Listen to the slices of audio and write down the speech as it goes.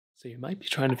So you might be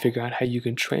trying to figure out how you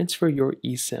can transfer your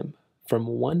eSIM from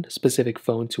one specific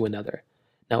phone to another.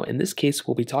 Now, in this case,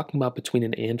 we'll be talking about between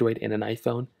an Android and an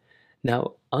iPhone.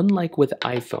 Now, unlike with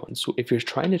iPhones, if you're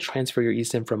trying to transfer your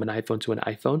eSIM from an iPhone to an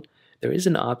iPhone, there is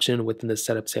an option within the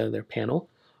Setup Cellular panel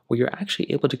where you're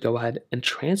actually able to go ahead and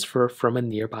transfer from a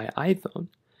nearby iPhone.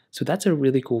 So that's a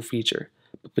really cool feature.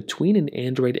 But between an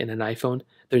Android and an iPhone,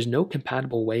 there's no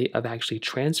compatible way of actually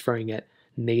transferring it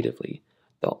natively.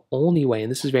 The only way, and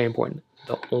this is very important,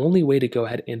 the only way to go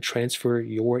ahead and transfer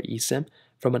your eSIM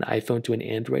from an iPhone to an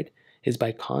Android is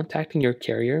by contacting your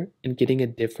carrier and getting a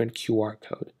different QR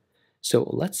code. So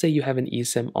let's say you have an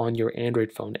eSIM on your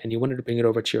Android phone and you wanted to bring it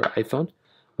over to your iPhone.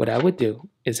 What I would do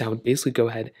is I would basically go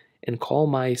ahead and call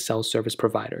my cell service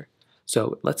provider.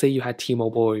 So let's say you had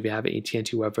T-Mobile or if you have AT&T,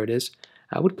 whoever it is,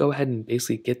 I would go ahead and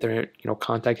basically get their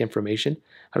contact information.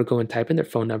 I would go and type in their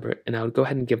phone number and I would go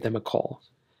ahead and give them a call.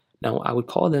 Now, I would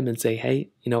call them and say,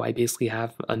 hey, I basically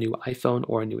have a new iPhone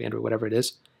or a new Android, whatever it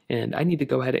is, and I need to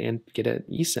go ahead and get an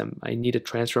eSIM. I need to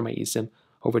transfer my eSIM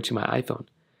over to my iPhone.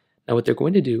 Now, what they're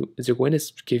going to do is they're going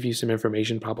to give you some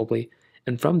information probably,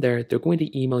 and from there, they're going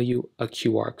to email you a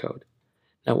QR code.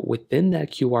 Now, within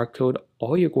that QR code,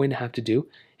 all you're going to have to do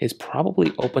is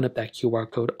probably open up that QR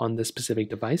code on this specific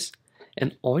device,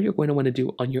 and all you're going to want to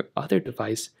do on your other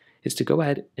device is to go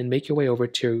ahead and make your way over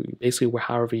to basically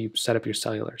however you set up your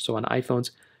cellular. So on iPhones,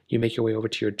 you make your way over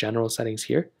to your general settings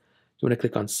here. You want to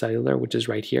click on cellular, which is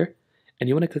right here, and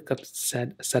you want to click up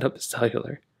set up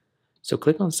cellular. So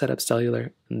click on set up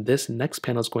cellular, and this next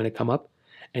panel is going to come up,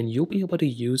 and you'll be able to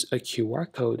use a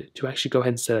QR code to actually go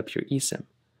ahead and set up your eSIM.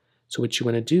 So what you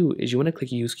want to do is you want to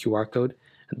click use QR code,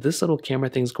 and this little camera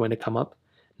thing is going to come up.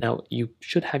 Now you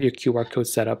should have your QR code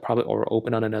set up probably or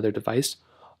open on another device.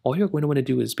 All you're going to want to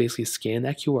do is basically scan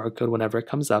that QR code whenever it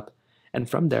comes up, and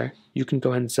from there, you can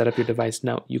go ahead and set up your device.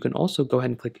 Now, you can also go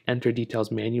ahead and click enter details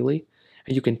manually,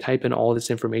 and you can type in all this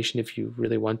information if you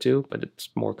really want to, but it's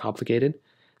more complicated.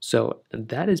 So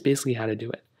that is basically how to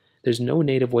do it. There's no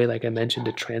native way, like I mentioned,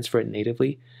 to transfer it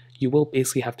natively. You will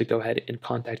basically have to go ahead and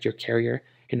contact your carrier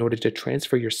in order to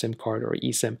transfer your SIM card or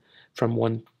eSIM from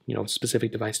one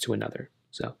specific device to another.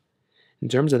 So in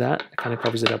terms of that, it kind of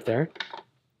covers it up there.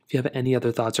 If you have any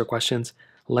other thoughts or questions,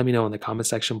 let me know in the comment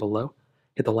section below.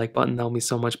 Hit the like button, that helps me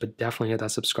so much, but definitely hit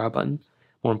that subscribe button.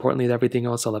 More importantly than everything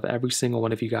else, I love every single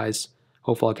one of you guys.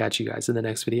 Hopefully I'll catch you guys in the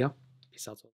next video. Peace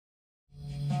out.